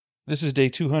This is day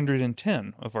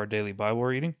 210 of our daily Bible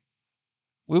reading.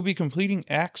 We'll be completing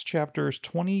Acts chapters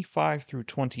 25 through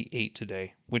 28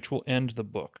 today, which will end the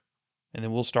book. And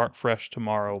then we'll start fresh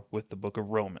tomorrow with the book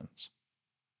of Romans.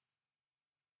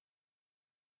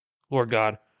 Lord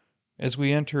God, as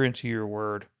we enter into your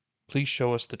word, please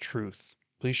show us the truth.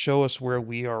 Please show us where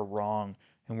we are wrong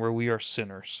and where we are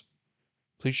sinners.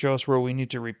 Please show us where we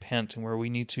need to repent and where we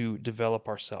need to develop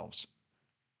ourselves.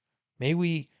 May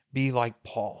we be like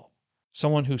Paul,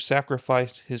 someone who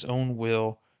sacrificed his own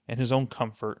will and his own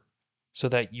comfort so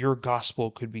that your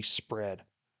gospel could be spread.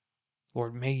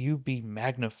 Lord, may you be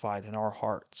magnified in our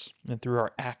hearts and through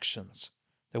our actions,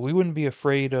 that we wouldn't be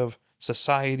afraid of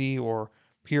society or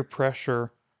peer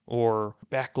pressure or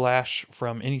backlash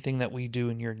from anything that we do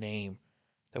in your name,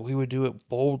 that we would do it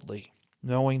boldly,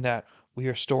 knowing that we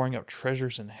are storing up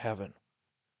treasures in heaven.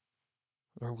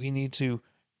 Lord, we need to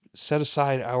set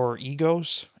aside our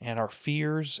egos and our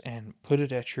fears and put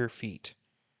it at your feet.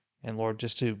 And Lord,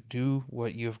 just to do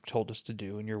what you have told us to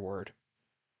do in your word.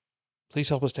 Please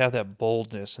help us to have that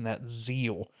boldness and that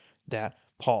zeal that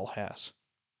Paul has.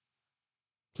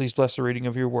 Please bless the reading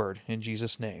of your word in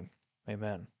Jesus' name.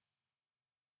 Amen.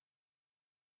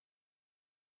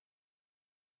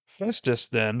 Festus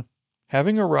then,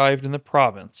 having arrived in the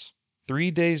province,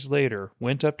 3 days later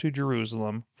went up to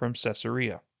Jerusalem from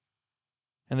Caesarea.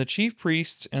 And the chief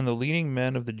priests and the leading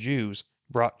men of the Jews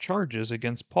brought charges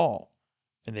against Paul,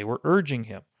 and they were urging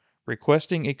him,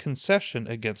 requesting a concession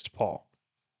against Paul,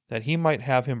 that he might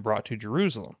have him brought to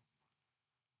Jerusalem,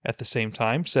 at the same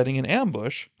time setting an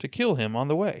ambush to kill him on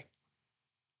the way.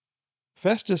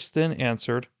 Festus then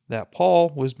answered that Paul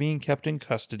was being kept in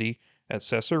custody at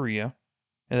Caesarea,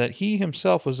 and that he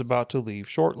himself was about to leave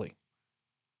shortly.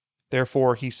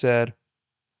 Therefore he said,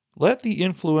 "Let the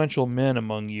influential men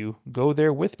among you go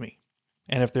there with me,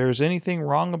 and if there is anything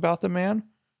wrong about the man,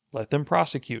 let them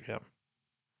prosecute him."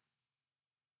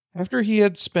 After he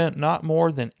had spent not more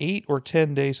than 8 or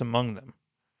 10 days among them,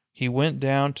 he went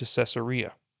down to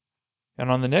Caesarea,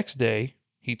 and on the next day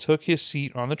he took his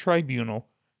seat on the tribunal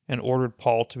and ordered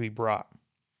Paul to be brought.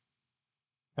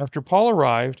 After Paul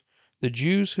arrived, the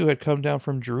Jews who had come down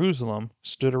from Jerusalem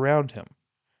stood around him,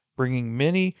 bringing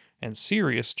many and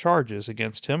serious charges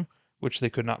against him which they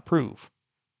could not prove,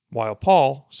 while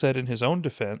Paul said in his own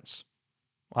defense,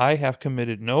 "I have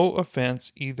committed no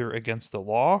offense either against the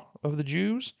law of the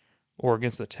Jews, or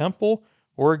against the temple,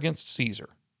 or against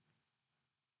Caesar."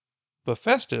 But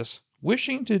Festus,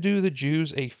 wishing to do the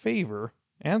Jews a favor,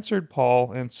 answered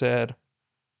Paul and said,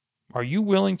 "Are you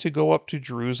willing to go up to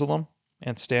Jerusalem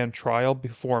and stand trial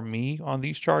before me on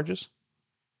these charges?"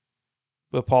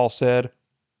 But Paul said,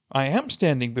 "I am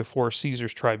standing before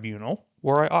Caesar's tribunal,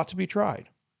 where I ought to be tried.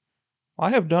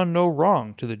 I have done no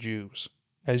wrong to the Jews,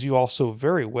 as you also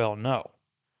very well know.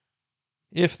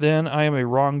 If then I am a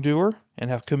wrongdoer and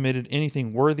have committed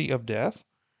anything worthy of death,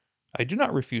 I do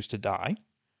not refuse to die.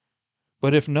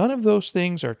 But if none of those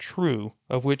things are true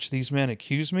of which these men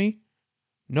accuse me,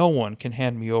 no one can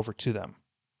hand me over to them.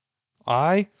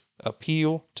 I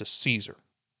appeal to Caesar."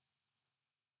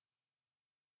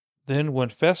 Then when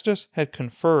Festus had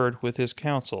conferred with his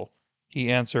council,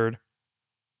 he answered,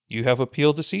 "You have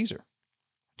appealed to Caesar.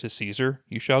 To Caesar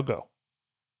you shall go."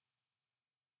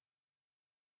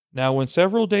 Now when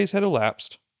several days had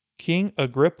elapsed, King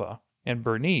Agrippa and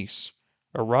Bernice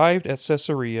arrived at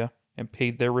Caesarea and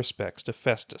paid their respects to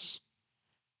Festus.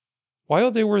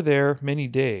 While they were there many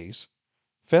days,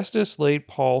 Festus laid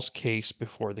Paul's case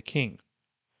before the king,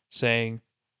 saying,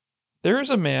 "There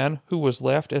is a man who was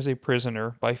left as a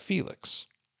prisoner by Felix,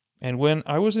 and when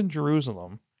I was in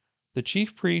Jerusalem, the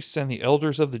chief priests and the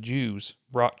elders of the Jews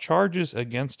brought charges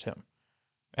against him,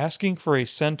 asking for a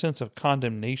sentence of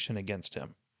condemnation against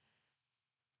him.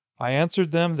 I answered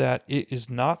them that it is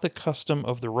not the custom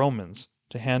of the Romans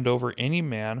to hand over any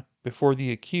man before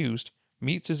the accused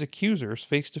meets his accusers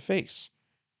face to face,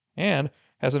 and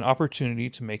has an opportunity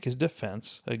to make his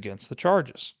defense against the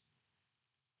charges.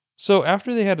 So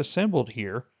after they had assembled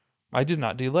here, I did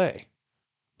not delay,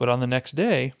 but on the next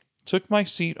day took my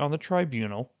seat on the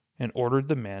tribunal and ordered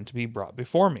the man to be brought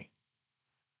before me.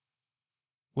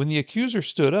 When the accusers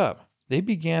stood up, they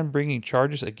began bringing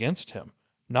charges against him,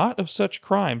 not of such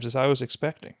crimes as I was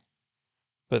expecting,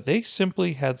 but they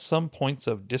simply had some points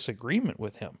of disagreement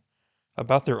with him,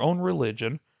 about their own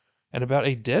religion, and about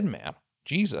a dead man,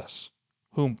 Jesus,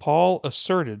 whom Paul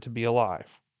asserted to be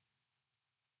alive.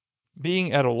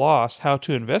 Being at a loss how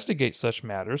to investigate such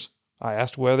matters, I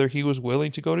asked whether he was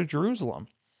willing to go to Jerusalem,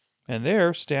 and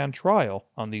there stand trial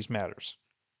on these matters.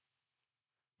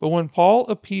 But when Paul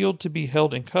appealed to be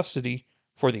held in custody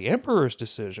for the emperor's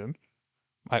decision,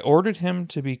 I ordered him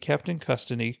to be kept in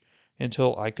custody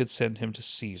until I could send him to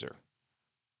Caesar."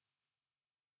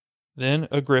 Then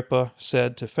Agrippa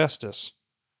said to Festus,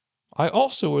 "I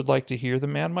also would like to hear the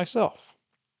man myself."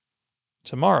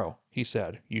 "Tomorrow," he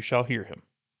said, "you shall hear him."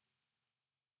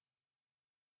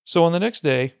 So on the next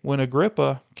day, when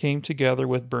Agrippa came together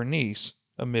with Bernice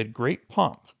amid great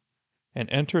pomp, and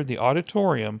entered the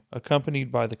auditorium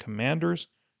accompanied by the commanders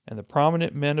and the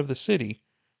prominent men of the city,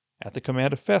 at the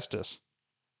command of Festus,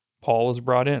 Paul was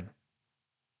brought in.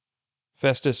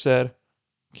 Festus said,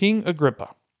 "King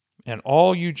Agrippa, and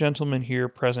all you gentlemen here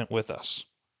present with us,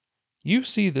 you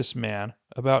see this man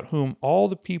about whom all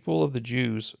the people of the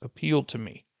Jews appealed to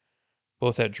me,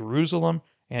 both at Jerusalem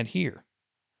and here,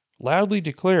 loudly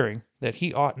declaring that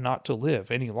he ought not to live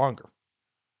any longer.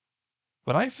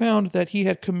 But I found that he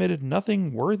had committed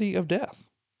nothing worthy of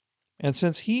death, and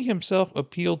since he himself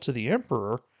appealed to the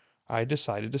emperor, I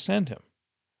decided to send him.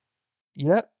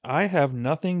 Yet I have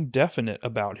nothing definite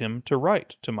about him to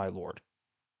write to my lord.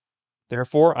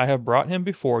 Therefore I have brought him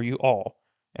before you all,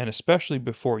 and especially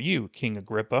before you, King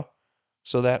Agrippa,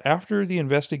 so that after the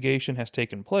investigation has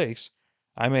taken place,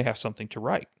 I may have something to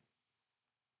write.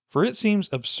 For it seems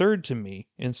absurd to me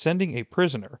in sending a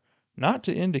prisoner not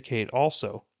to indicate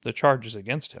also the charges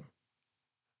against him."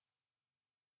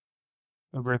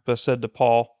 Agrippa said to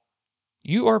Paul,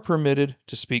 "You are permitted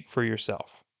to speak for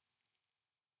yourself."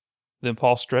 Then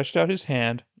Paul stretched out his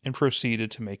hand and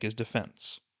proceeded to make his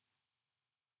defense.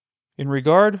 "In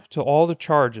regard to all the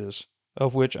charges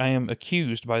of which I am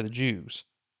accused by the Jews,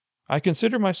 I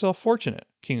consider myself fortunate,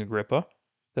 King Agrippa,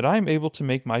 that I am able to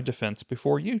make my defense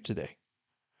before you today,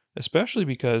 especially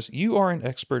because you are an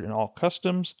expert in all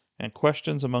customs and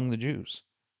questions among the Jews.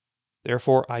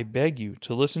 Therefore I beg you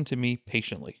to listen to me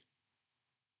patiently.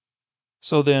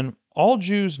 So then, all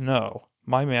Jews know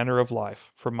my manner of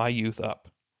life from my youth up,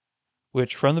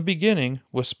 which from the beginning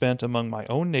was spent among my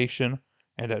own nation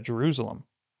and at Jerusalem,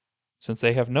 since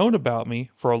they have known about me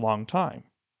for a long time,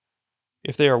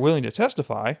 if they are willing to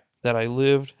testify that I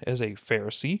lived as a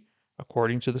Pharisee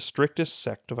according to the strictest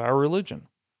sect of our religion.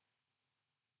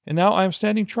 And now I am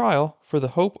standing trial for the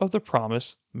hope of the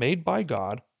promise made by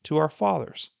God to our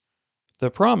fathers,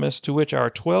 the promise to which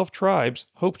our 12 tribes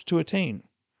hoped to attain,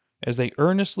 as they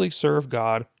earnestly serve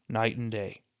God night and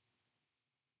day.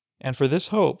 And for this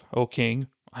hope, O king,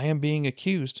 I am being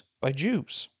accused by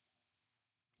Jews.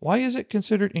 Why is it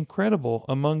considered incredible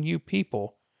among you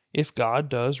people if God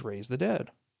does raise the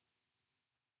dead?"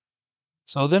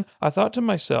 So then I thought to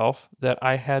myself that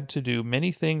I had to do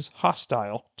many things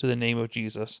hostile to the name of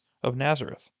Jesus of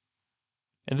Nazareth.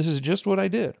 And this is just what I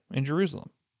did in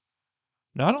Jerusalem.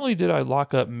 Not only did I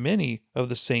lock up many of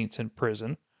the saints in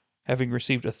prison, having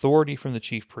received authority from the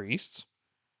chief priests,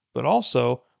 but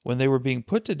also, when they were being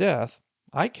put to death,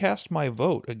 I cast my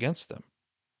vote against them.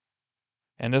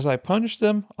 And as I punished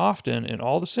them often in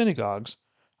all the synagogues,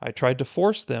 I tried to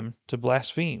force them to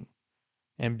blaspheme,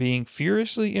 and being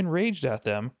furiously enraged at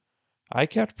them, I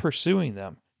kept pursuing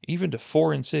them even to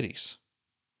foreign cities.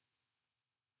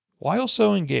 While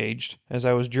so engaged, as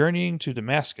I was journeying to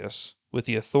Damascus, with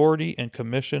the authority and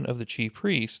commission of the chief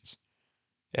priests,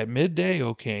 at midday,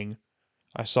 O king,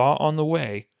 I saw on the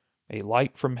way a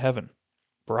light from heaven,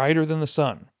 brighter than the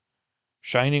sun,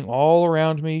 shining all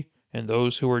around me and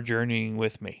those who were journeying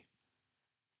with me.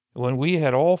 When we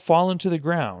had all fallen to the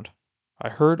ground, I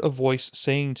heard a voice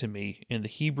saying to me in the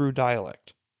Hebrew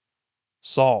dialect,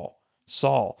 "Saul,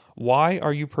 Saul, why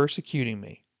are you persecuting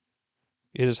me?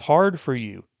 It is hard for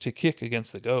you to kick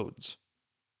against the goads."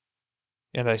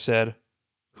 And I said,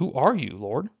 "Who are you,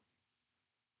 Lord?"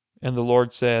 And the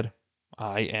Lord said,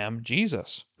 "I am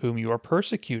Jesus, whom you are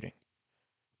persecuting.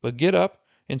 But get up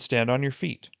and stand on your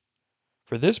feet.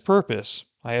 For this purpose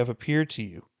I have appeared to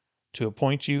you, to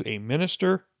appoint you a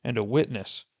minister and a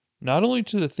witness, not only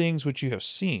to the things which you have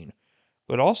seen,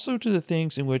 but also to the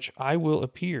things in which I will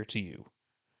appear to you,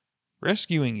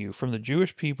 rescuing you from the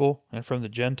Jewish people and from the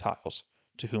Gentiles,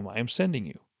 to whom I am sending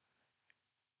you,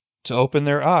 to open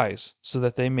their eyes, so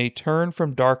that they may turn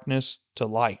from darkness to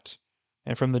light,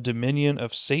 and from the dominion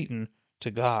of Satan to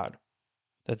God,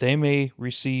 that they may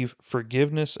receive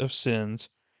forgiveness of sins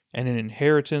and an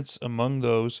inheritance among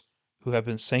those who have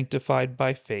been sanctified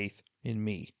by faith in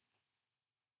me."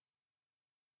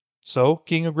 So,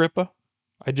 King Agrippa,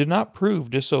 I did not prove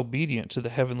disobedient to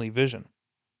the heavenly vision,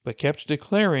 but kept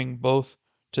declaring both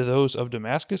to those of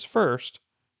Damascus first,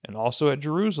 and also at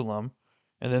Jerusalem,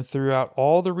 and then throughout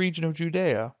all the region of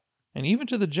Judea, and even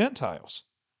to the Gentiles,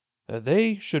 that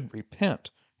they should repent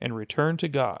and return to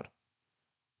God,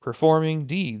 performing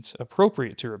deeds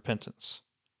appropriate to repentance.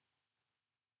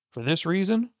 For this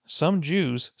reason, some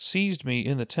Jews seized me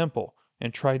in the temple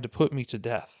and tried to put me to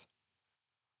death.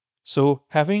 So,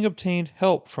 having obtained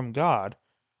help from God,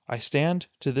 I stand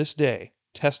to this day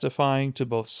testifying to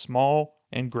both small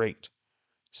and great,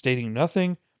 stating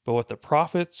nothing but what the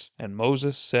prophets and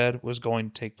Moses said was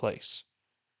going to take place,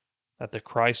 that the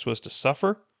Christ was to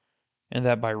suffer, and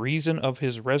that by reason of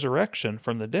his resurrection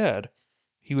from the dead,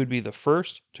 he would be the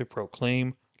first to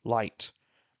proclaim light,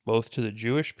 both to the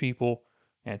Jewish people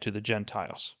and to the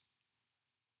Gentiles.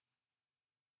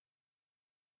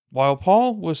 While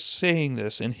Paul was saying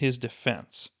this in his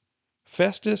defense,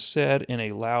 Festus said in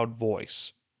a loud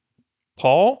voice,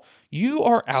 "Paul, you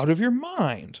are out of your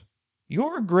mind.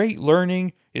 Your great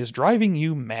learning is driving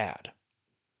you mad."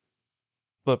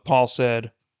 But Paul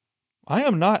said, "I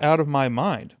am not out of my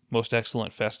mind, most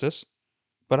excellent Festus,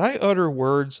 but I utter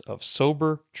words of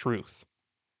sober truth.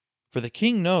 For the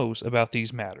king knows about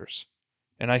these matters,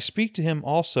 and I speak to him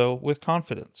also with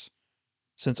confidence,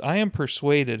 since I am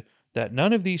persuaded that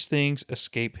none of these things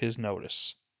escape his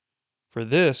notice. For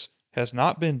this has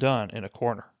not been done in a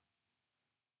corner.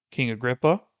 King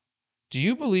Agrippa, do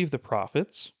you believe the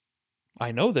prophets?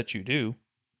 I know that you do."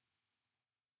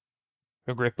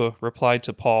 Agrippa replied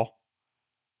to Paul,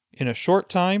 "In a short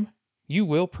time you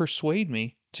will persuade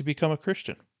me to become a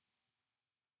Christian."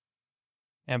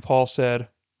 And Paul said,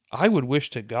 "I would wish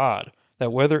to God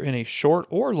that whether in a short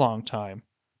or long time,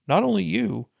 not only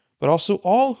you, but also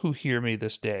all who hear me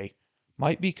this day,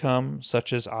 might become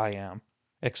such as I am,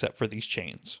 except for these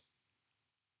chains."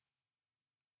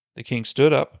 The king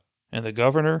stood up, and the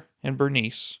governor and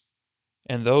Bernice,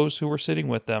 and those who were sitting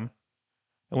with them,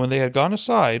 and when they had gone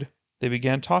aside, they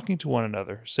began talking to one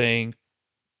another, saying,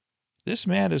 "This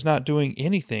man is not doing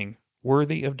anything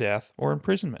worthy of death or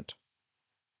imprisonment."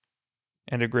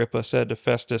 And Agrippa said to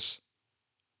Festus,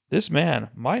 "This man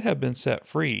might have been set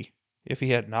free if he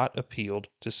had not appealed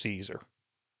to Caesar."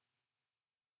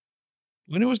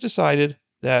 When it was decided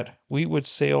that we would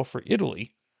sail for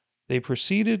Italy, they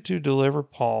proceeded to deliver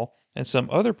Paul and some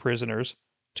other prisoners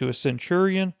to a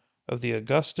centurion of the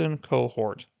Augustan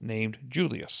cohort named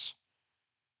Julius.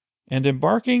 And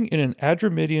embarking in an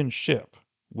Adramyttian ship,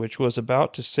 which was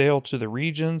about to sail to the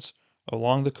regions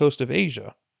along the coast of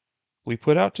Asia, we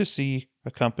put out to sea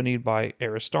accompanied by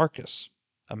Aristarchus,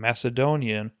 a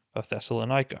Macedonian of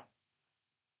Thessalonica.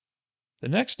 The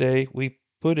next day we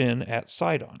put in at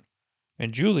Sidon,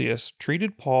 and Julius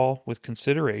treated Paul with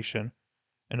consideration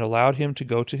and allowed him to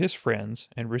go to his friends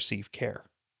and receive care.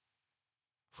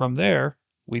 From there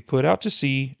we put out to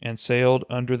sea and sailed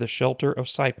under the shelter of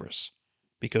Cyprus,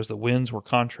 because the winds were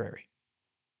contrary.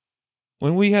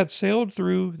 When we had sailed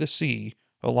through the sea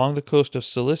along the coast of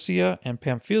Cilicia and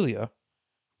Pamphylia,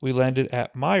 we landed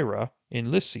at Myra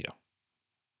in Lycia.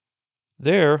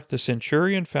 There the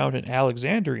centurion found an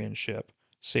Alexandrian ship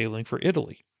sailing for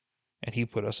Italy, and he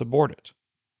put us aboard it.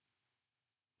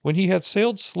 When he had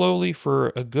sailed slowly for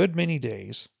a good many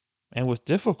days, and with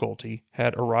difficulty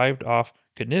had arrived off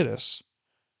Cnidus,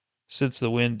 since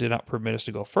the wind did not permit us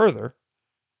to go further,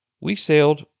 we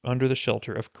sailed under the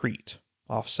shelter of Crete,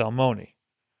 off Salmone,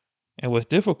 and with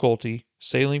difficulty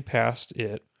sailing past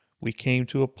it we came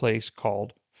to a place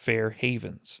called Fair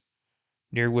Havens,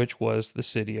 near which was the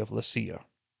city of Lasea.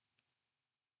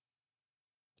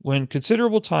 When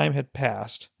considerable time had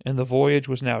passed, and the voyage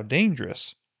was now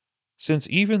dangerous, since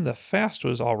even the fast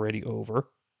was already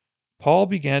over, Paul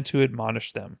began to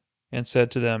admonish them, and said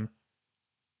to them,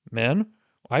 "Men,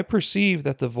 I perceive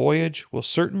that the voyage will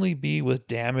certainly be with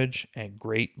damage and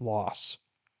great loss,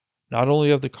 not only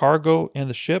of the cargo and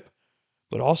the ship,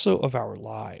 but also of our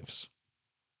lives."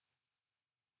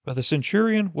 But the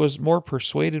centurion was more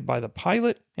persuaded by the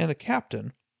pilot and the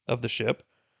captain of the ship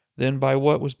than by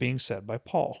what was being said by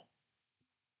Paul.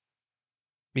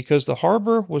 Because the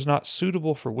harbor was not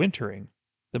suitable for wintering,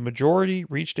 the majority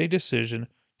reached a decision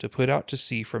to put out to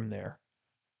sea from there,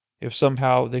 if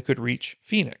somehow they could reach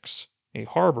Phoenix, a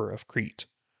harbor of Crete,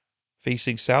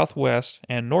 facing southwest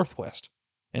and northwest,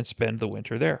 and spend the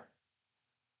winter there.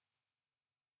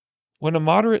 When a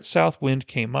moderate south wind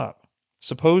came up,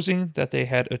 supposing that they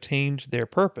had attained their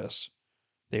purpose,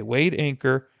 they weighed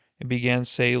anchor and began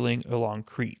sailing along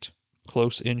Crete,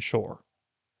 close inshore.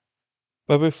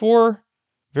 But before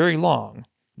very long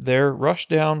there rushed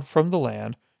down from the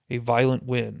land a violent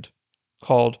wind,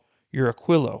 called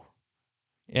Euraquilo,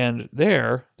 and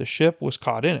there the ship was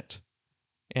caught in it,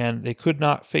 and they could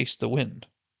not face the wind.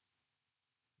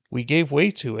 We gave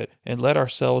way to it and let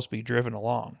ourselves be driven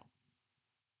along.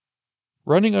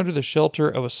 Running under the shelter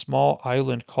of a small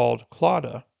island called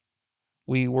Clauda,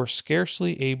 we were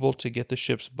scarcely able to get the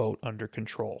ship's boat under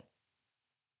control.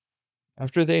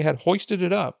 After they had hoisted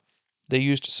it up, they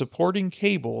used supporting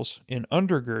cables in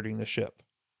undergirding the ship,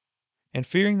 and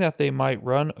fearing that they might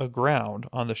run aground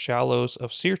on the shallows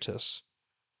of Syrtis,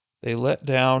 they let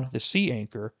down the sea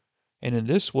anchor, and in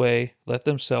this way let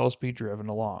themselves be driven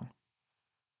along.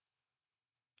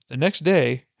 The next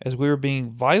day, as we were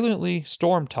being violently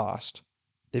storm-tossed,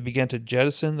 they began to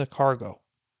jettison the cargo,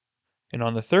 and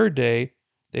on the third day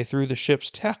they threw the ship's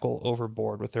tackle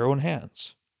overboard with their own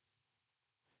hands.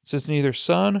 Since neither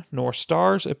sun nor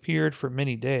stars appeared for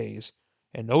many days,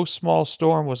 and no small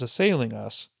storm was assailing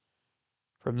us,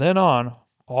 from then on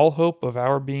all hope of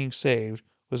our being saved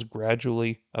was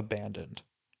gradually abandoned.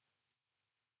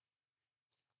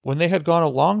 When they had gone a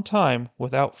long time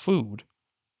without food,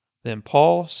 then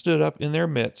Paul stood up in their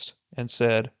midst and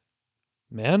said,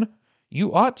 Men,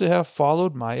 you ought to have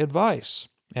followed my advice,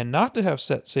 and not to have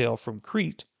set sail from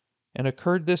Crete and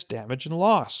incurred this damage and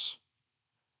loss.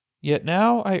 Yet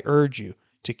now I urge you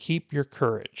to keep your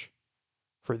courage,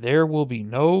 for there will be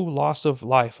no loss of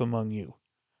life among you,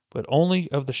 but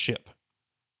only of the ship.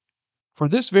 For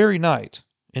this very night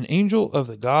an angel of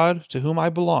the God to whom I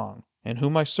belong and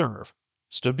whom I serve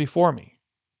stood before me,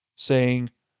 saying,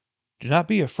 Do not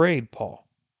be afraid, Paul.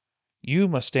 You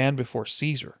must stand before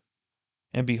Caesar.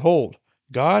 And behold,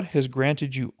 God has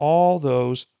granted you all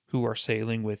those who are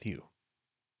sailing with you.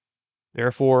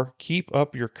 Therefore keep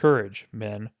up your courage,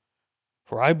 men,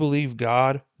 for I believe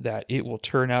God that it will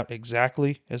turn out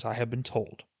exactly as I have been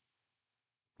told.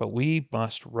 But we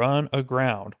must run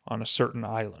aground on a certain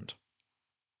island.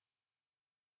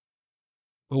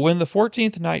 But when the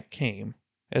 14th night came,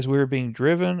 as we were being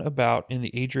driven about in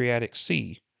the Adriatic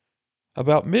Sea,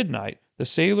 about midnight the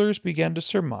sailors began to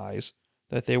surmise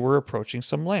that they were approaching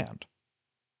some land.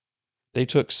 They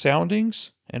took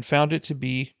soundings and found it to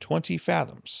be 20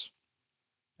 fathoms.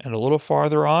 And a little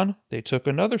farther on they took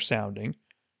another sounding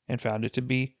and found it to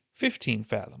be 15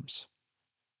 fathoms.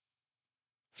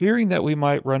 Fearing that we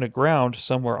might run aground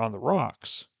somewhere on the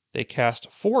rocks, they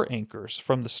cast 4 anchors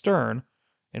from the stern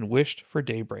and wished for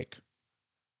daybreak.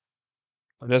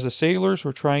 But as the sailors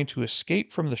were trying to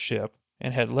escape from the ship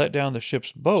and had let down the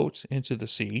ship's boat into the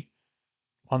sea,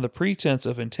 on the pretense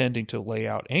of intending to lay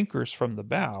out anchors from the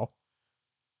bow,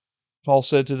 Paul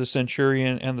said to the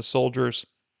centurion and the soldiers,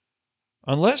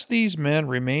 Unless these men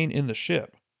remain in the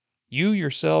ship, you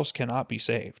yourselves cannot be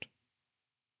saved.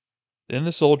 Then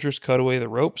the soldiers cut away the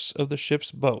ropes of the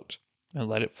ship's boat and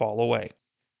let it fall away.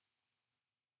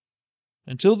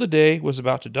 Until the day was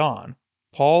about to dawn,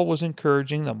 Paul was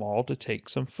encouraging them all to take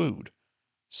some food,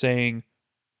 saying,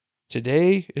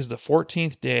 Today is the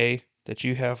 14th day that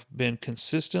you have been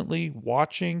consistently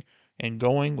watching and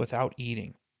going without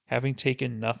eating, having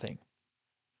taken nothing.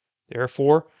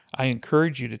 Therefore, I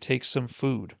encourage you to take some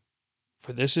food,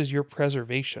 for this is your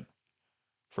preservation.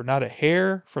 For not a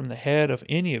hair from the head of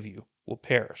any of you will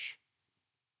perish.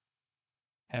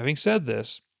 Having said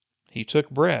this, he took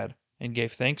bread and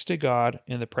gave thanks to God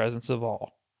in the presence of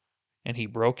all, and he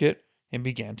broke it and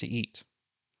began to eat.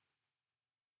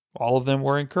 All of them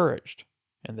were encouraged,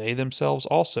 and they themselves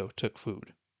also took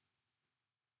food.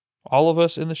 All of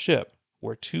us in the ship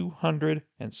were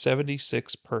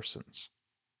 276 persons.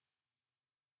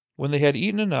 When they had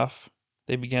eaten enough,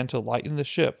 they began to lighten the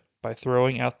ship by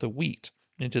throwing out the wheat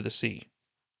into the sea.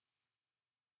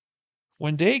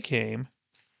 When day came,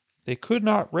 they could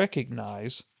not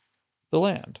recognize the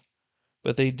land,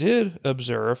 but they did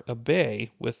observe a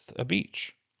bay with a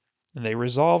beach, and they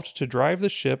resolved to drive the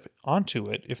ship onto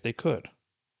it if they could.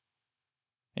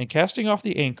 And casting off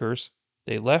the anchors,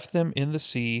 they left them in the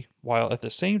sea, while at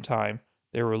the same time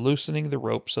they were loosening the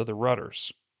ropes of the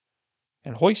rudders.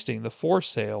 And hoisting the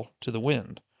foresail to the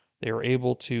wind, they were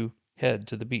able to head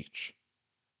to the beach.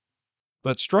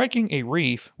 But striking a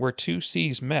reef where 2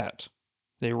 seas met,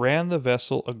 they ran the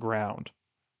vessel aground,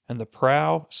 and the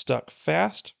prow stuck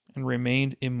fast and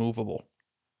remained immovable,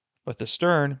 but the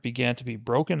stern began to be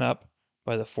broken up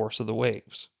by the force of the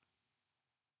waves.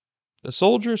 The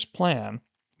soldiers' plan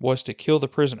was to kill the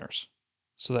prisoners,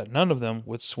 so that none of them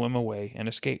would swim away and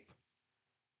escape.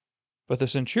 But the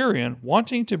centurion,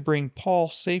 wanting to bring Paul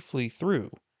safely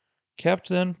through, kept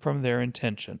them from their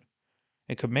intention,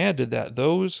 and commanded that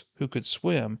those who could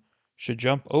swim should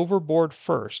jump overboard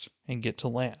first and get to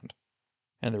land,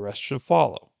 and the rest should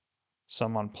follow,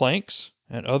 some on planks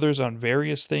and others on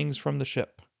various things from the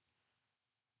ship.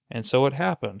 And so it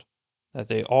happened that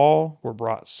they all were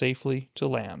brought safely to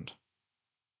land.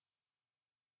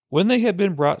 When they had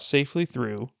been brought safely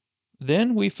through,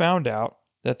 then we found out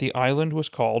that the island was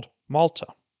called Malta.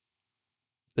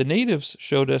 The natives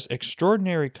showed us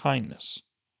extraordinary kindness,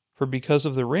 for because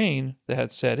of the rain that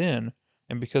had set in,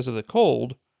 and because of the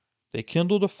cold, they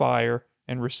kindled a fire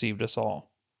and received us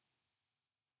all.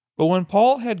 But when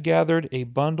Paul had gathered a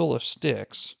bundle of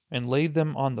sticks and laid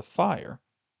them on the fire,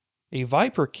 a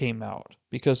viper came out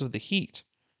because of the heat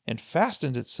and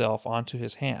fastened itself onto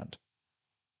his hand.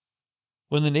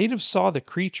 When the natives saw the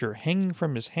creature hanging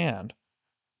from his hand,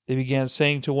 they began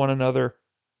saying to one another,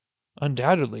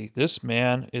 "Undoubtedly this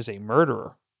man is a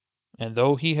murderer, and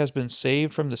though he has been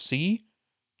saved from the sea,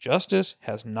 justice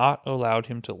has not allowed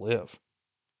him to live."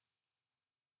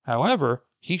 However,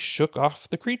 he shook off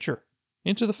the creature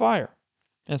into the fire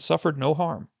and suffered no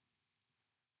harm.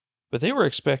 But they were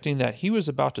expecting that he was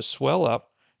about to swell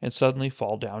up and suddenly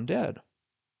fall down dead.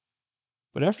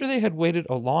 But after they had waited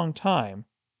a long time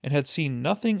and had seen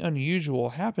nothing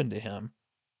unusual happen to him,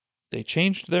 they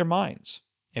changed their minds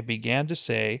and began to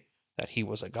say that he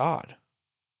was a god.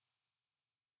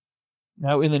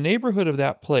 Now in the neighborhood of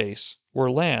that place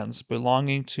were lands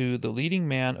belonging to the leading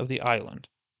man of the island,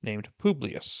 named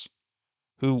Publius,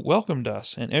 who welcomed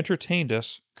us and entertained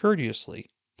us courteously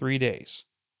 3 days.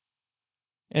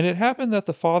 And it happened that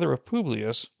the father of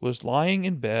Publius was lying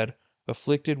in bed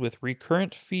afflicted with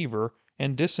recurrent fever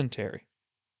and dysentery.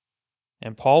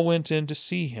 And Paul went in to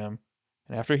see him,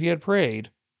 and after he had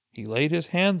prayed, he laid his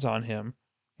hands on him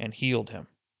and healed him.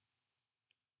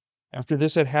 After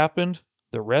this had happened,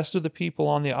 the rest of the people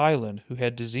on the island who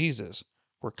had diseases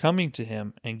were coming to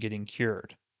him and getting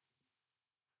cured.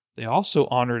 They also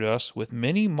honored us with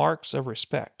many marks of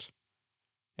respect,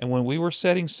 and when we were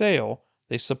setting sail,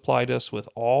 they supplied us with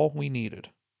all we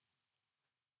needed.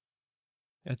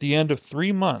 At the end of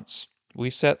 3 months,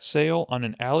 we set sail on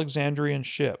an Alexandrian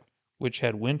ship which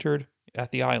had wintered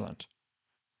at the island,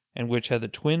 and which had the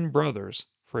twin brothers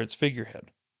for its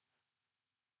figurehead.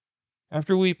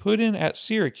 After we put in at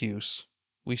Syracuse,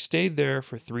 we stayed there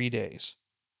for 3 days.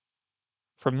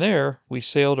 From there we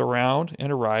sailed around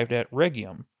and arrived at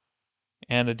Rhegium,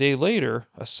 and a day later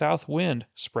a south wind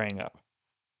sprang up,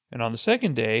 and on the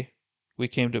second day we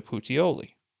came to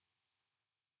Puteoli.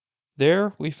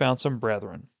 There we found some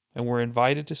brethren, and were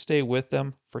invited to stay with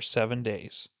them for 7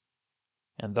 days.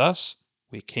 And thus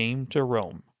we came to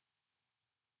Rome.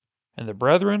 And the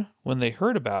brethren, when they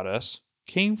heard about us,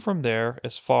 came from there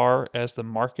as far as the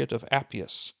market of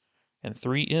Appius, and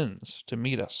 3 inns, to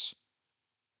meet us.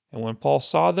 And when Paul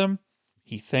saw them,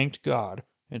 he thanked God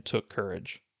and took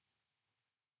courage.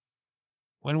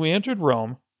 When we entered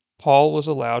Rome, Paul was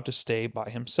allowed to stay by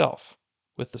himself,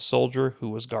 with the soldier who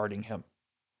was guarding him.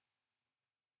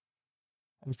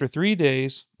 After 3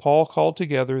 days, Paul called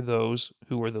together those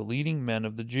who were the leading men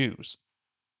of the Jews.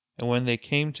 And when they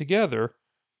came together,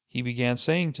 he began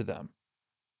saying to them,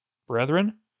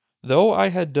 "Brethren, though I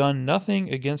had done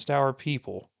nothing against our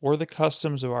people or the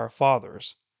customs of our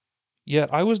fathers,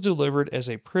 yet I was delivered as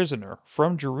a prisoner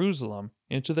from Jerusalem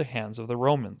into the hands of the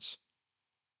Romans.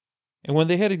 And when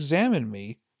they had examined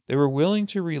me, they were willing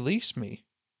to release me,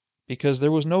 because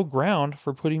there was no ground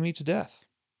for putting me to death.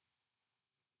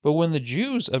 But when the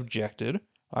Jews objected,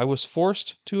 I was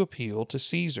forced to appeal to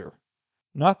Caesar.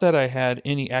 Not that I had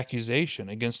any accusation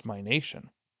against my nation.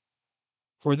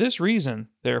 For this reason,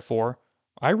 therefore,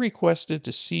 I requested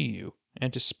to see you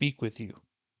and to speak with you,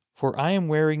 for I am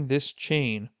wearing this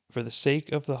chain for the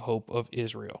sake of the hope of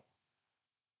Israel."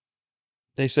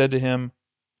 They said to him,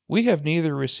 "We have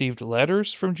neither received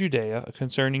letters from Judea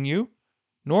concerning you,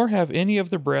 nor have any of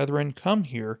the brethren come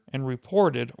here and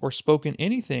reported or spoken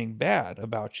anything bad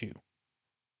about you.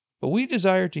 But we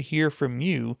desire to hear from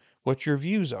you what your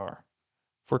views are.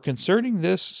 For concerning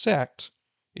this sect,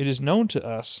 it is known to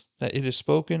us that it is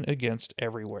spoken against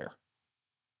everywhere."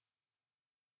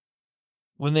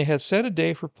 When they had set a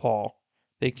day for Paul,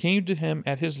 they came to him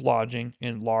at his lodging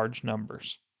in large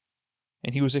numbers.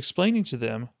 And he was explaining to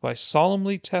them by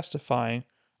solemnly testifying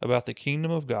about the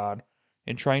kingdom of God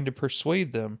and trying to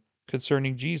persuade them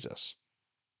concerning Jesus,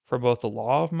 from both the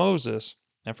law of Moses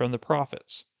and from the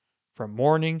prophets, from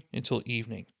morning until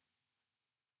evening.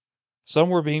 Some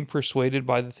were being persuaded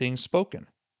by the things spoken,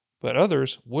 but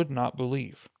others would not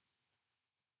believe.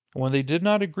 And when they did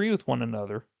not agree with one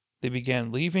another, they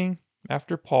began leaving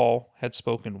after Paul had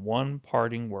spoken one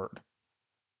parting word.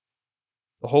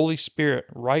 "The Holy Spirit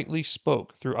rightly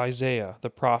spoke through Isaiah the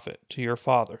prophet to your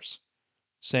fathers,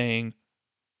 saying,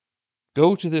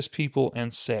 'Go to this people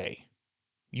and say,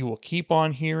 you will keep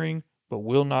on hearing, but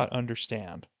will not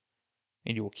understand,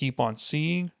 and you will keep on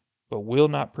seeing, but will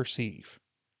not perceive.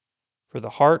 For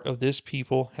the heart of this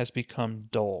people has become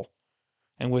dull,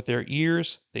 and with their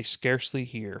ears they scarcely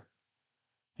hear,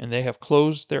 and they have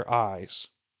closed their eyes,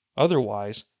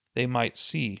 otherwise they might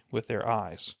see with their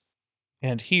eyes,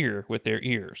 and hear with their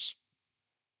ears,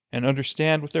 and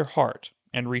understand with their heart,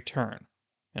 and return,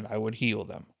 and I would heal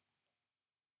them.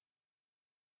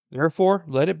 Therefore,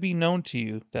 let it be known to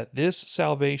you that this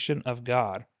salvation of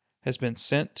God has been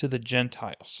sent to the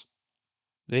Gentiles.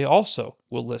 They also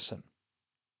will listen."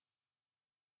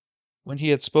 When he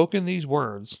had spoken these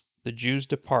words, the Jews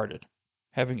departed,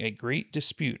 having a great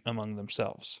dispute among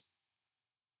themselves.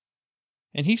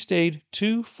 And he stayed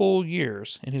 2 full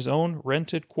years in his own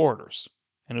rented quarters,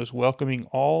 and was welcoming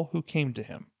all who came to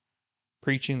him,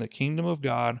 preaching the kingdom of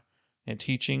God, and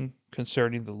teaching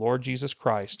concerning the Lord Jesus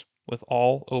Christ with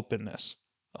all openness,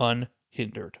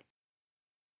 unhindered.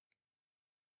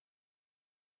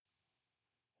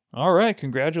 All right,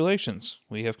 congratulations.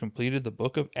 We have completed the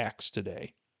book of Acts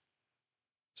today.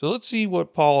 So let's see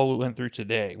what Paul went through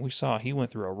today. We saw he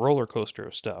went through a roller coaster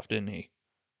of stuff, didn't he?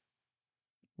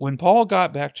 When Paul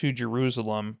got back to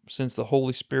Jerusalem, since the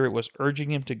Holy Spirit was urging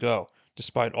him to go,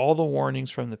 despite all the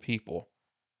warnings from the people,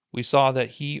 we saw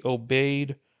that he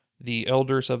obeyed the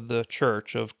elders of the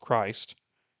church of Christ,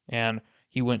 and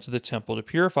he went to the temple to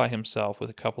purify himself with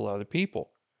a couple other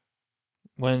people.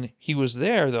 When he was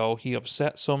there, though, he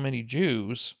upset so many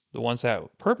Jews, the ones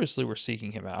that purposely were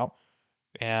seeking him out,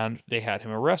 and they had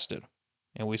him arrested.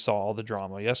 And we saw all the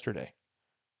drama yesterday.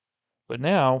 But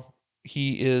now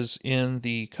he is in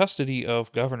the custody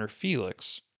of Governor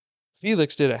Felix.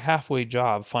 Felix did a halfway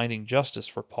job finding justice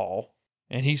for Paul,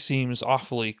 and he seems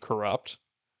awfully corrupt.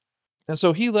 And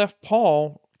so he left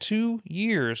Paul 2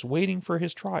 years waiting for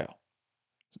his trial.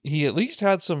 He at least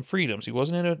had some freedoms. He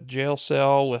wasn't in a jail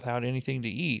cell without anything to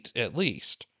eat, at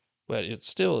least, but it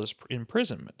still is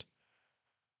imprisonment.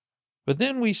 But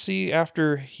then we see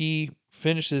after he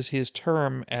finishes his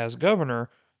term as governor,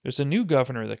 there's a new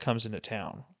governor that comes into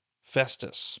town,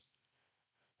 Festus.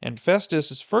 And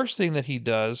Festus' first thing that he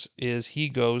does is he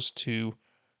goes to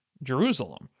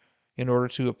Jerusalem in order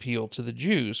to appeal to the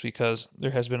Jews because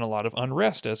there has been a lot of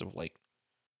unrest as of late.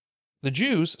 The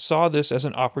Jews saw this as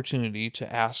an opportunity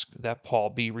to ask that Paul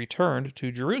be returned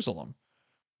to Jerusalem.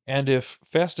 And if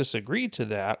Festus agreed to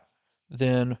that,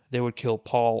 then they would kill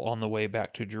Paul on the way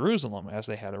back to Jerusalem as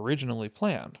they had originally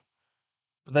planned.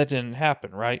 But that didn't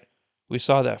happen, right? We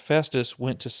saw that Festus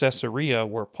went to Caesarea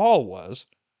where Paul was,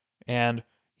 and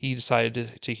he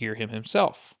decided to hear him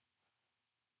himself.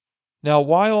 Now,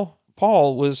 while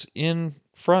Paul was in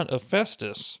front of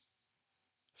Festus,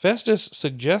 Festus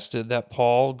suggested that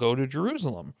Paul go to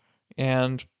Jerusalem,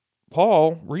 and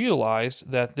Paul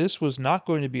realized that this was not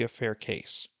going to be a fair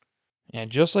case.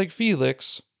 And just like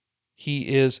Felix,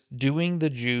 he is doing the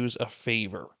Jews a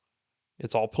favor.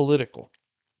 It's all political.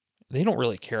 They don't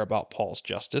really care about Paul's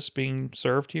justice being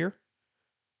served here.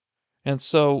 And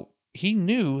so he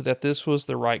knew that this was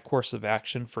the right course of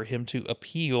action for him to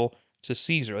appeal to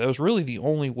Caesar. That was really the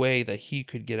only way that he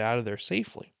could get out of there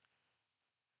safely.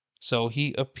 So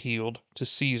he appealed to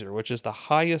Caesar, which is the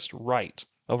highest right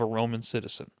of a Roman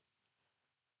citizen.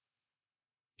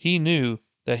 He knew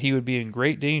that he would be in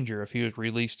great danger if he was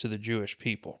released to the Jewish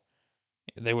people.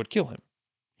 They would kill him.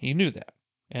 He knew that.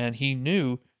 And he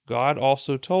knew God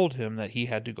also told him that he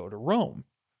had to go to Rome.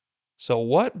 So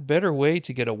what better way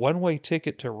to get a one-way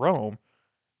ticket to Rome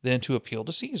than to appeal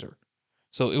to Caesar?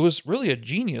 So it was really a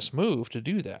genius move to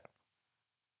do that.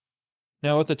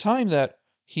 Now, at the time that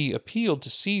he appealed to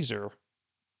Caesar,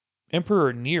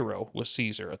 Emperor Nero was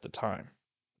Caesar at the time.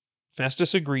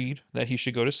 Festus agreed that he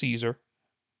should go to Caesar,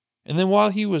 and then while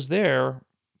he was there,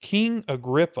 King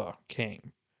Agrippa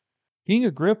came. King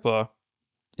Agrippa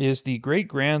is the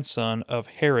great-grandson of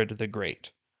Herod the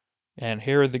Great, and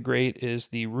Herod the Great is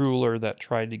the ruler that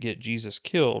tried to get Jesus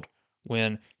killed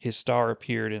when his star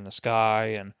appeared in the sky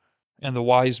and the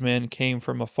wise men came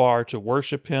from afar to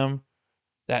worship him.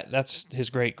 That's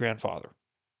his great-grandfather.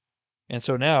 And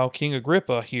so now King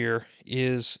Agrippa here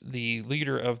is the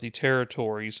leader of the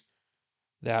territories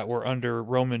that were under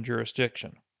Roman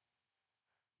jurisdiction.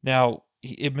 Now,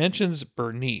 it mentions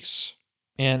Bernice,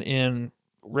 and in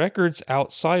records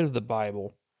outside of the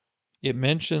Bible, it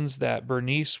mentions that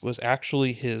Bernice was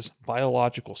actually his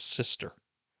biological sister.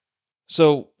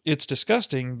 So it's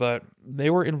disgusting, but they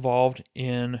were involved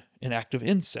in an act of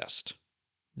incest.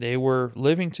 They were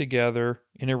living together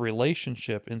in a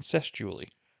relationship incestually.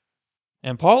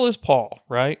 And Paul is Paul,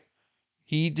 right?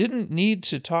 He didn't need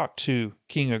to talk to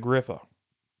King Agrippa,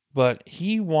 but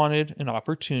he wanted an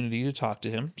opportunity to talk to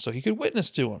him so he could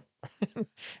witness to him.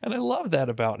 And I love that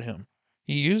about him.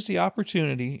 He used the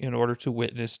opportunity in order to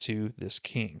witness to this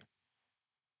king.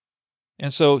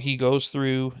 And so he goes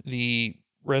through the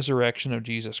resurrection of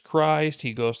Jesus Christ.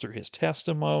 He goes through his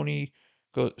testimony,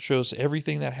 shows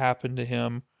everything that happened to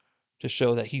him to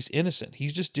show that he's innocent.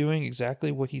 He's just doing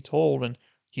exactly what he told, and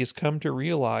he has come to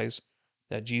realize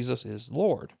that Jesus is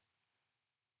Lord.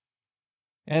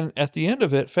 And at the end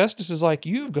of it, Festus is like,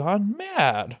 "You've gone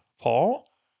mad, Paul.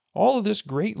 All of this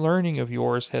great learning of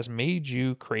yours has made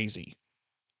you crazy."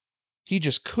 He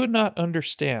just could not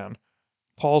understand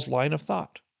Paul's line of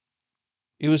thought.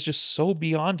 It was just so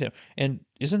beyond him. And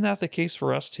isn't that the case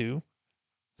for us too?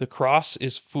 The cross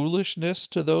is foolishness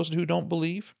to those who don't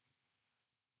believe.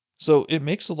 So it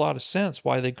makes a lot of sense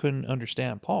why they couldn't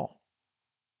understand Paul.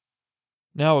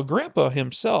 Now, Agrippa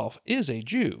himself is a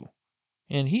Jew,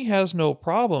 and he has no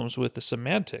problems with the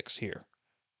semantics here.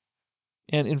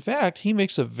 And in fact, he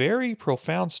makes a very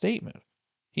profound statement.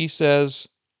 He says,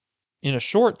 "In a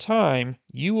short time,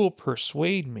 you will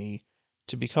persuade me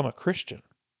to become a Christian."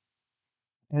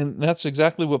 And that's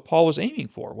exactly what Paul was aiming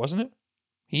for, wasn't it?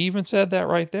 He even said that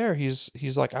right there.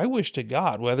 He's like, "I wish to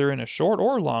God, whether in a short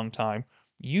or long time,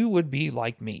 you would be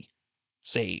like me,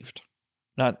 saved.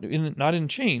 Not in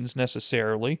chains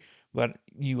necessarily, but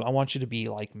I want you to be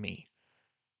like me.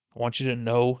 I want you to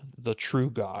know the true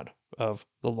God of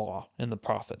the law and the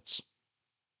prophets."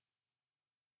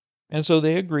 And so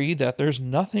they agree that there's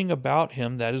nothing about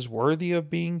him that is worthy of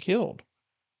being killed.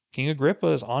 King Agrippa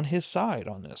is on his side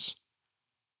on this.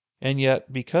 And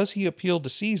yet, because he appealed to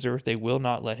Caesar, they will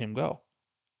not let him go.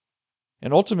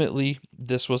 And ultimately,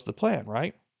 this was the plan,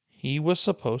 right? He was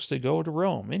supposed to go to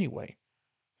Rome anyway.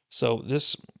 So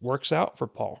this works out for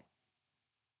Paul.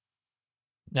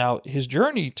 Now, his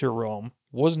journey to Rome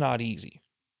was not easy,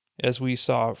 as we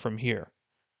saw from here.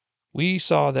 We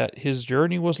saw that his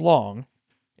journey was long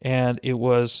and it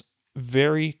was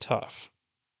very tough.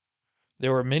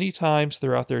 There were many times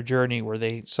throughout their journey where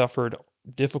they suffered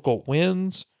difficult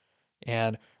winds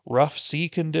and rough sea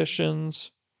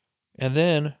conditions, and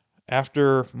then,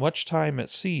 after much time at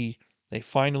sea, they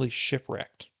finally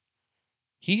shipwrecked.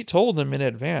 He told them in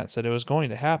advance that it was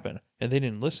going to happen, and they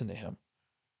didn't listen to him.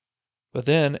 But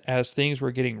then, as things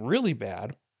were getting really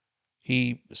bad,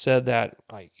 he said that,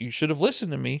 "You should have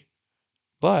listened to me,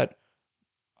 but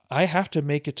I have to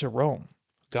make it to Rome.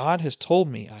 God has told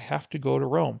me I have to go to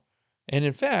Rome. And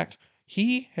in fact,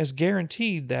 he has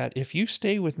guaranteed that if you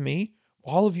stay with me,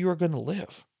 all of you are going to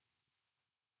live."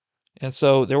 And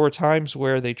so there were times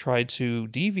where they tried to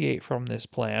deviate from this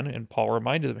plan, and Paul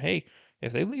reminded them, "Hey,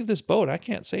 if they leave this boat, I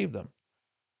can't save them."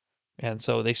 And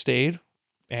so they stayed,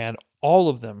 and all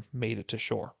of them made it to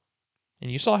shore.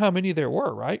 And you saw how many there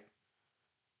were, right?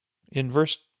 In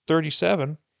verse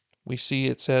 37, we see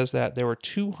it says that there were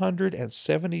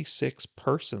 276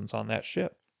 persons on that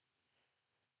ship.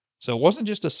 So it wasn't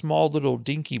just a small little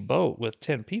dinky boat with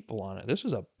 10 people on it. This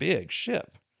was a big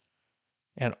ship.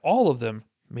 And all of them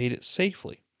made it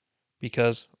safely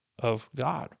because of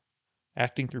God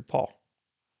acting through Paul.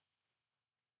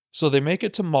 So they make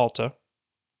it to Malta,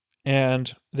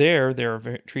 and there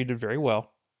they're treated very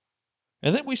well.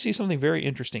 And then we see something very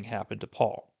interesting happen to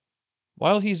Paul.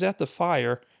 While he's at the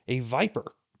fire, a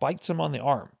viper bites him on the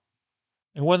arm.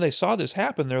 And when they saw this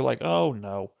happen, they're like, "Oh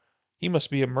no, he must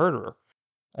be a murderer."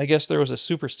 I guess there was a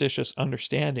superstitious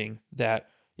understanding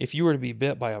that if you were to be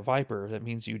bit by a viper, that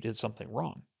means you did something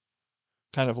wrong.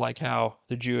 Kind of like how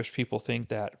the Jewish people think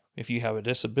that if you have a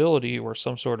disability or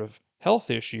some sort of health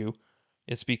issue,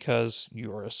 it's because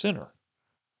you are a sinner.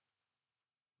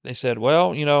 They said,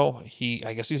 "Well,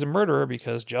 I guess he's a murderer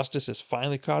because justice has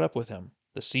finally caught up with him.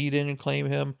 The sea didn't claim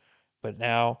him, but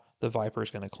now the viper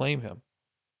is going to claim him."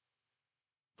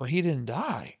 But he didn't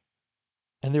die.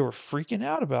 And they were freaking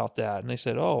out about that. And they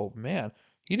said, "Oh man,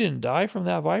 he didn't die from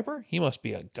that viper? He must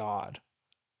be a god."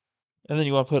 And then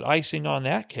you want to put icing on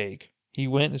that cake. He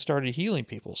went and started healing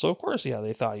people. So of course, yeah,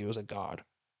 they thought he was a god.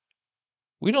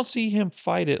 We don't see him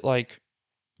fight it like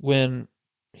when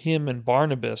him and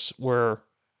Barnabas were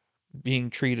being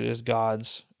treated as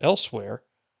gods elsewhere,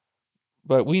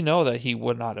 but we know that he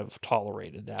would not have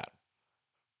tolerated that.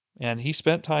 And he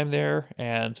spent time there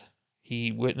and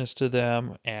he witnessed to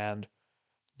them, and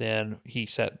then he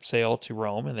set sail to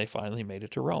Rome, and they finally made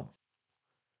it to Rome.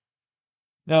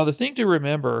 Now, the thing to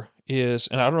remember is,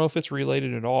 and I don't know if it's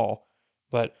related at all,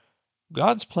 but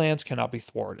God's plans cannot be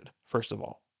thwarted, first of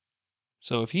all.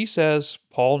 So if he says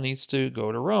Paul needs to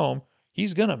go to Rome,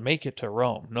 he's going to make it to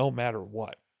Rome no matter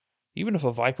what. Even if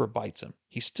a viper bites him,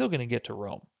 he's still going to get to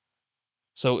Rome.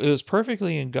 So it was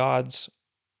perfectly in God's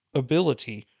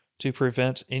ability to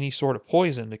prevent any sort of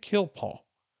poison to kill Paul.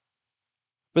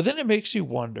 But then it makes you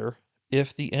wonder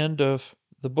if the end of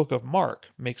the book of Mark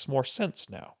makes more sense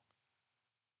now.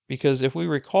 Because if we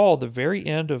recall, the very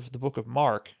end of the book of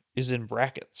Mark is in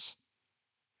brackets.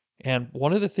 And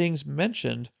one of the things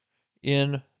mentioned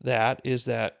in that is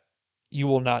that you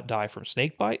will not die from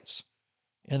snake bites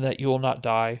and that you will not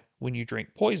die when you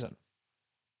drink poison.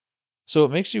 So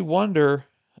it makes you wonder,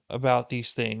 about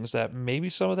these things that maybe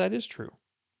some of that is true.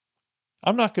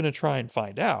 I'm not going to try and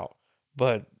find out,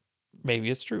 but maybe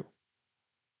it's true.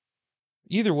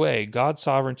 Either way, God's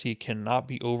sovereignty cannot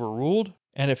be overruled,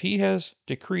 and if he has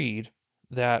decreed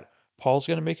that Paul's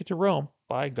going to make it to Rome,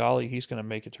 by golly, he's going to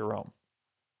make it to Rome.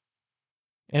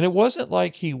 And it wasn't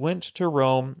like he went to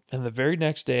Rome and the very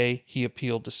next day he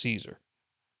appealed to Caesar.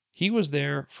 He was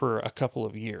there for a couple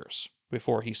of years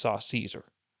before he saw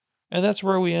Caesar. And that's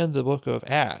where we end the book of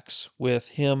Acts, with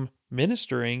him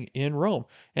ministering in Rome.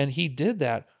 And he did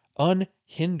that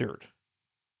unhindered.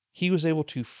 He was able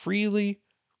to freely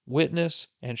witness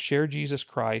and share Jesus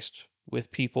Christ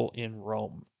with people in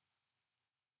Rome.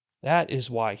 That is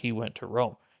why he went to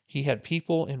Rome. He had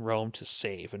people in Rome to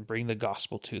save and bring the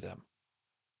gospel to them.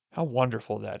 How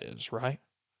wonderful that is, right?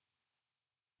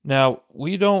 Now,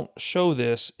 we don't show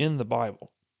this in the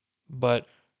Bible, but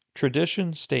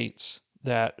tradition states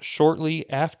that shortly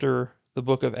after the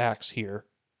book of Acts here,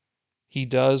 he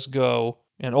does go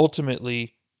and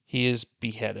ultimately he is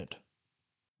beheaded.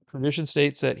 Tradition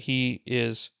states that he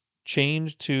is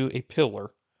chained to a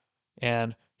pillar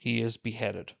and he is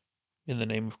beheaded in the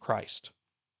name of Christ.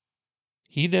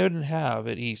 He didn't have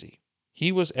it easy.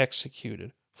 He was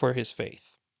executed for his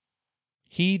faith.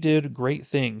 He did great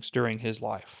things during his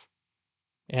life,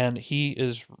 and he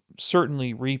is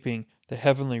certainly reaping the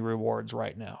heavenly rewards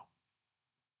right now.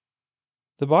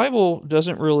 The Bible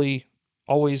doesn't really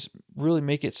always really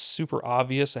make it super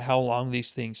obvious how long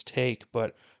these things take,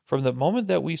 but from the moment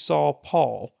that we saw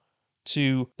Paul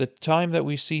to the time that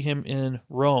we see him in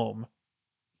Rome,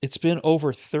 it's been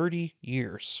over 30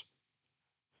 years.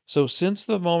 So since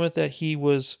the moment that he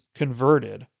was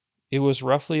converted, it was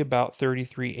roughly about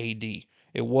 33 AD.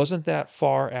 It wasn't that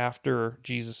far after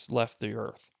Jesus left the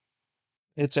earth.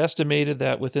 It's estimated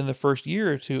that within the first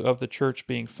year or two of the church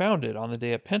being founded on the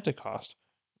day of Pentecost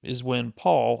is when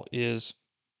Paul is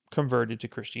converted to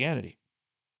Christianity.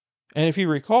 And if you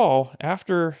recall,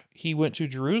 after he went to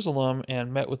Jerusalem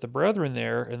and met with the brethren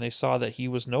there, and they saw that he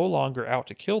was no longer out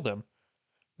to kill them,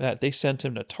 that they sent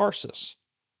him to Tarsus.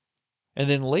 And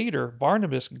then later,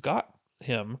 Barnabas got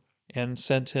him and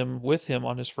sent him with him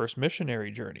on his first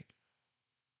missionary journey.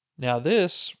 Now,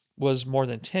 this was more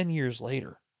than 10 years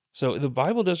later. So the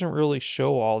Bible doesn't really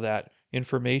show all that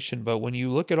information, but when you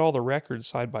look at all the records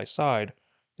side by side,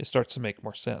 it starts to make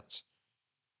more sense.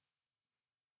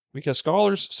 Because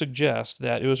scholars suggest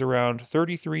that it was around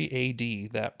 33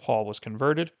 AD that Paul was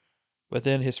converted, but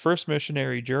then his first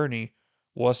missionary journey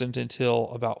wasn't until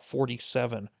about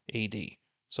 47 AD.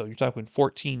 So you're talking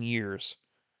 14 years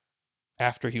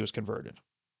after he was converted.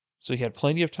 So he had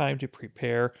plenty of time to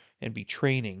prepare and be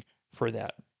training for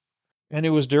that. And it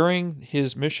was during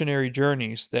his missionary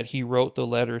journeys that he wrote the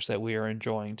letters that we are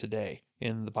enjoying today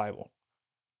in the Bible.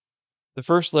 The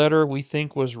first letter we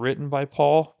think was written by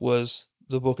Paul was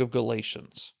the book of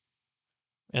Galatians,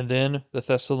 and then the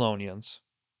Thessalonians,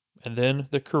 and then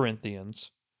the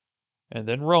Corinthians, and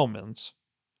then Romans,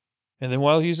 and then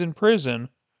while he's in prison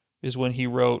is when he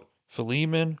wrote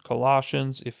Philemon,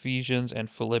 Colossians, Ephesians, and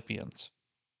Philippians.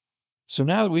 So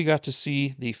now that we got to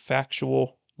see the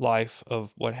factual life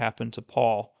of what happened to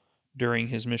Paul during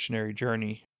his missionary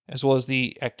journey, as well as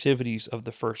the activities of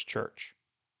the first church.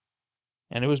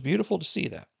 And it was beautiful to see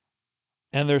that.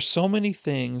 And there's so many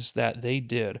things that they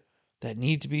did that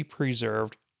need to be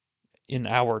preserved in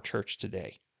our church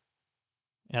today.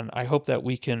 And I hope that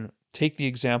we can take the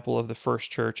example of the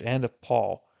first church and of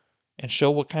Paul and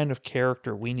show what kind of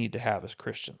character we need to have as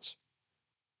Christians.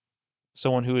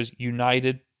 Someone who is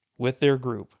united with their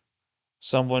group,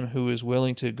 someone who is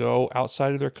willing to go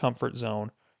outside of their comfort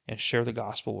zone and share the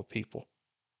gospel with people,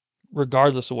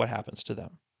 regardless of what happens to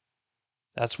them.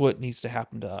 That's what needs to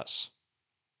happen to us.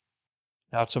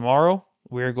 Now, tomorrow,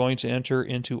 we are going to enter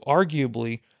into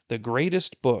arguably the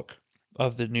greatest book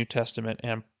of the New Testament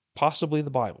and possibly the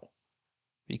Bible,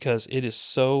 because it is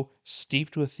so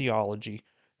steeped with theology,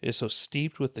 it is so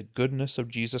steeped with the goodness of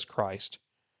Jesus Christ.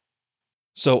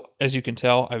 So, as you can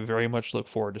tell, I very much look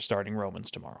forward to starting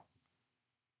Romans tomorrow.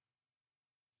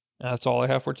 That's all I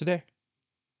have for today.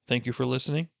 Thank you for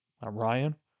listening. I'm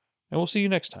Ryan, and we'll see you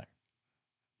next time.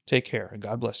 Take care, and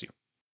God bless you.